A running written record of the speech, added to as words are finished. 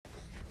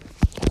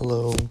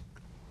Hello,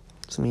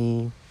 it's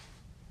me.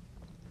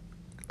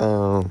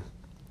 So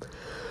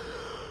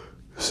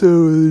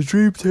the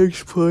dream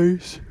takes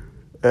place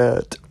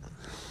at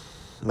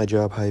my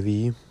job,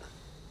 Hy-Vee,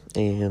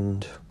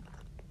 and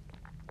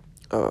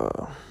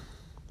we're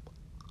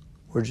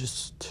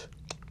just,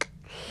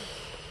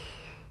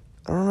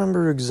 I don't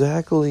remember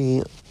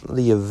exactly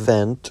the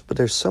event, but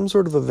there's some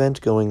sort of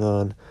event going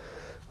on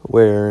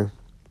where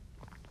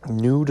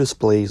new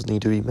displays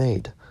need to be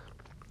made.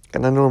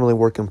 And I normally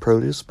work in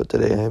produce, but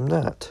today I am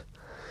not.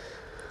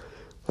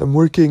 I'm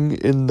working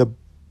in not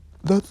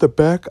the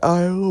back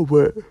aisle,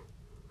 but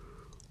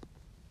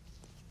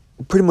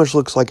pretty much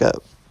looks like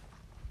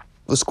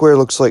the square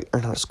looks like,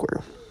 or not a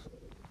square.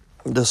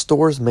 The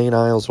store's main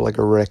aisles are like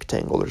a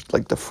rectangle. There's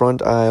like the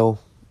front aisle.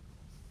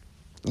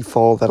 You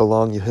follow that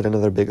along, you hit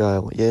another big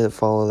aisle. You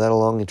follow that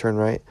along, you turn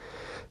right,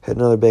 hit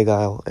another big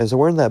aisle. And so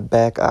we're in that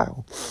back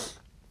aisle.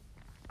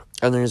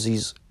 And there's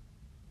these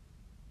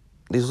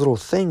little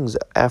things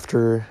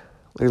after,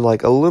 they're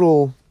like a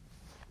little,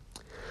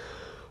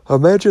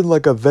 imagine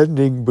like a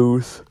vending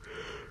booth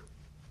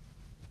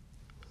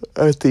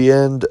at the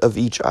end of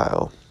each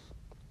aisle.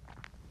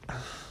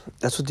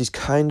 That's what these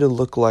kind of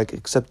look like,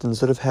 except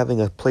instead of having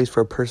a place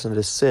for a person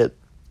to sit,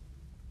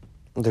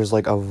 there's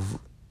like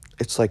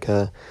it's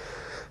kind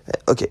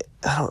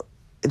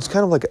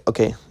of like,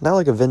 not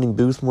like a vending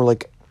booth, more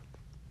like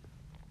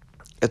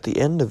at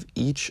the end of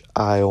each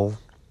aisle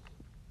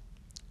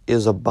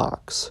is a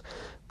box.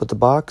 But the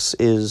box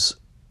is,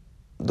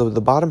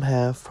 the bottom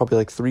half, probably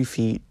like 3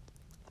 feet,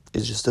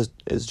 is just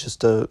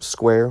a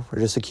square, or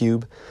just a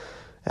cube.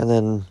 And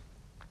then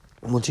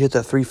once you hit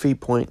that 3 feet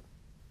point,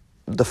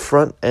 the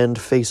front end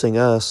facing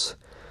us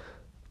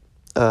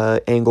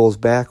angles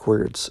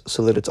backwards,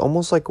 so that it's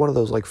almost like one of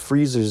those like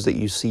freezers that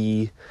you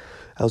see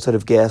outside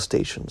of gas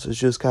stations. It's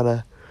just kind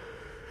of,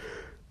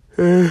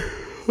 it's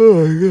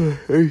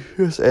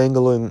just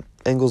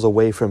angles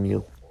away from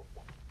you,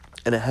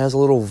 and it has a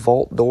little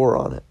vault door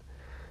on it.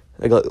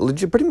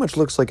 It pretty much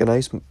looks like an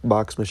ice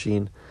box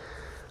machine.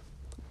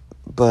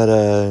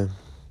 But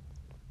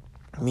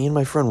me and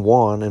my friend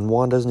Juan, and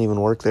Juan doesn't even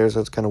work there, so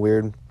it's kind of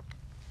weird.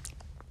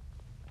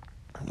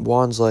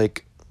 Juan's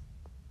like,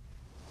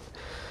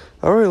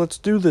 all right, let's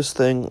do this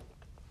thing.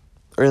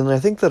 And I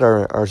think that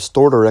our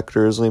store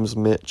director, his name's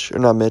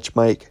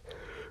Mike,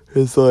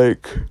 is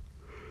like,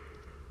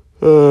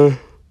 all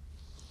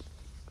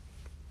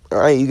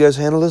right, you guys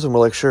handle this? And we're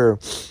like, sure.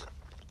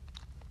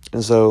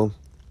 And so,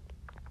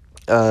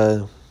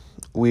 what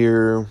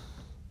are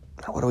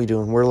we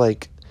doing? We're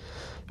like,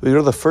 we go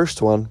to the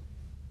first one,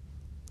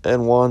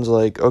 and Juan's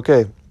like,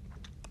 okay,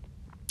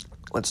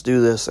 let's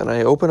do this. And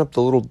I open up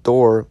the little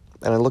door,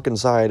 and I look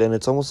inside, and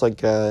it's almost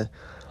like,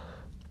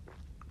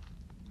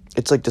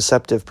 it's like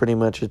deceptive, pretty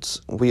much.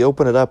 We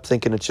open it up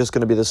thinking it's just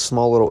going to be this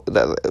small little,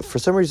 for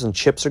some reason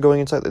chips are going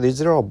inside.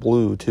 These are all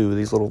blue, too.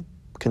 These little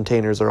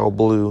containers are all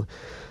blue,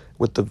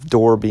 with the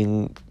door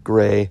being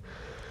gray.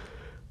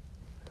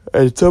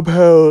 And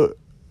somehow,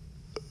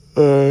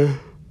 they're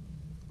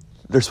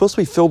supposed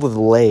to be filled with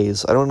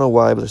Lay's. I don't know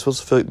why, but they're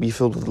supposed to be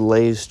filled with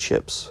Lay's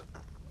chips.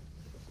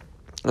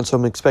 And so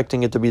I'm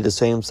expecting it to be the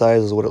same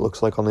size as what it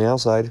looks like on the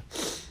outside.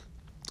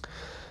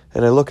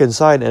 And I look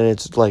inside, and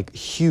it's, like,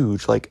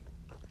 huge. Like,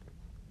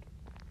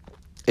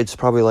 it's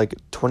probably, like,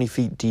 20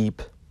 feet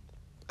deep.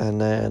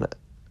 And then,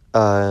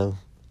 I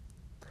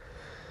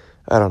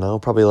don't know,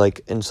 probably,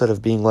 like, instead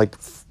of being, like,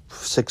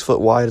 6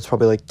 foot wide, it's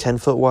probably, like, 10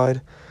 foot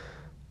wide.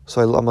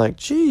 So I'm like,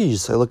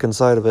 geez. I look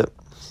inside of it.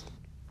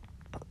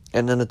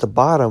 And then at the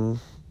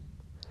bottom,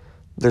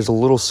 there's a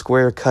little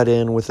square cut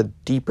in with a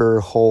deeper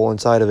hole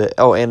inside of it.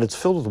 Oh, and it's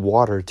filled with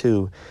water,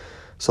 too.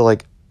 So,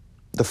 like,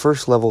 the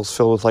first level is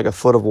filled with, like, a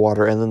foot of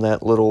water, and then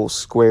that little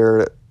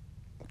square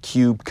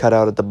cube cut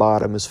out at the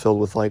bottom is filled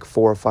with, like,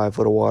 4 or 5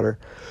 foot of water.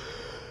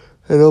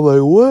 And I'm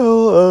like,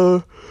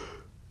 well,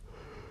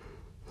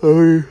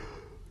 and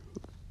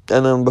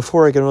then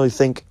before I can really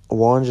think,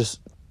 Juan just,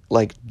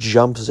 like,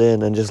 jumps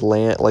in and just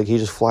he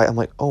just flies. I'm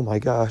like, oh my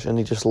gosh, and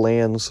he just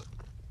lands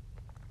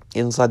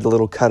inside the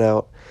little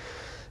cutout,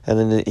 and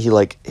then he,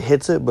 like,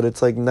 hits it, but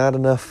it's, like, not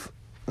enough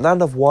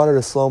water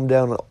to slow him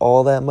down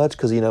all that much,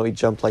 because, you know, he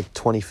jumped, like,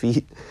 20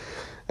 feet,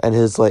 and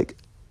his, like,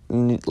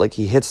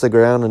 he hits the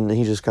ground, and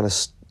he just kind of,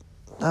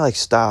 not, like,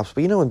 stops,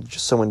 but, you know, when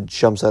just someone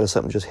jumps out of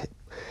something,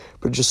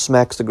 but just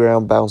smacks the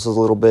ground, bounces a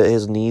little bit,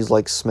 his knees,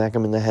 like, smack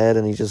him in the head,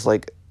 and he just,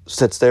 like,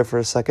 sits there for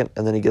a second,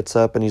 and then he gets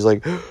up, and he's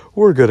like,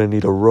 we're gonna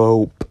need a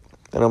rope,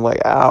 and I'm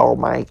like, oh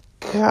my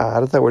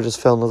god, I thought we were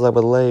just filling this up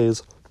with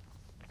Lay's.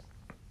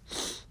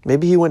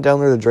 Maybe he went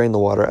down there to drain the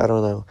water, I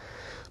don't know.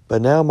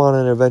 But now I'm on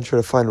an adventure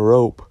to find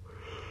rope.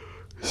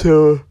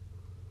 So,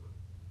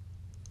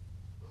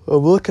 I'm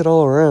looking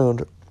all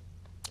around,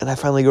 and I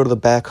finally go to the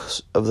back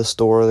of the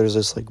store. There's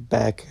this, like,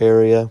 back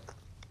area.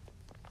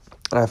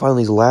 And I find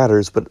these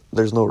ladders, but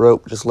there's no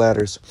rope, just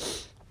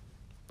ladders.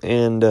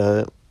 And,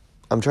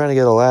 I'm trying to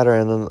get a ladder,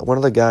 and then one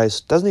of the guys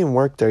doesn't even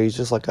work there. He's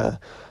just, like, a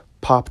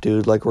pop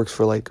dude, like, works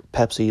for, like,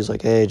 Pepsi. He's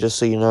like, hey, just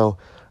so you know,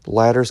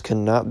 ladders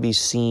cannot be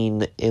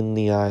seen in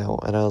the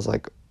aisle. And I was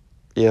like,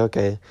 Yeah,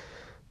 okay.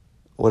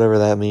 Whatever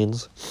that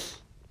means.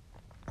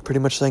 Pretty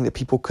much saying that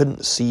people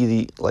couldn't see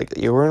the, like,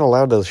 you weren't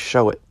allowed to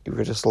show it. You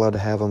were just allowed to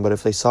have them, but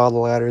if they saw the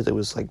ladders, it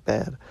was, like,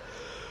 bad.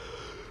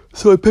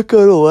 So I pick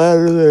out a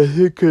ladder that I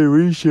think can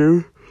reach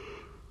you,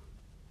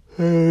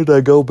 and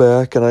I go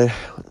back, and I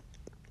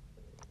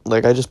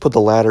just put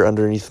the ladder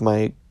underneath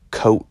my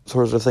coat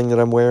sort of thing that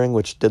I'm wearing,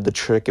 which did the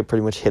trick. It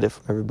pretty much hid it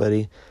from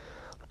everybody.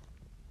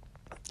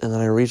 And then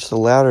I reached the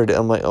ladder,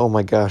 I'm like, oh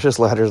my gosh, this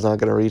ladder's not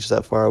going to reach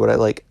that far, but I,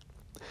 like,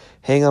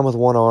 hang on with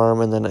one arm,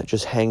 and then I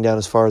just hang down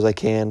as far as I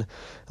can,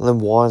 and then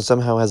Juan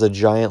somehow has a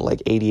giant, like,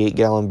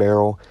 88-gallon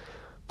barrel,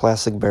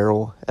 plastic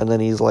barrel, and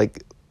then he's,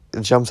 like,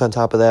 jumps on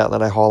top of that, and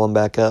then I haul him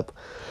back up.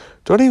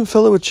 Don't even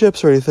fill it with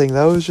chips or anything.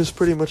 That was just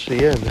pretty much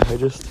the end. I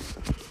just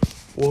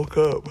woke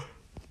up.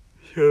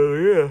 So,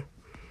 yeah.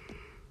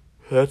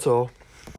 That's all.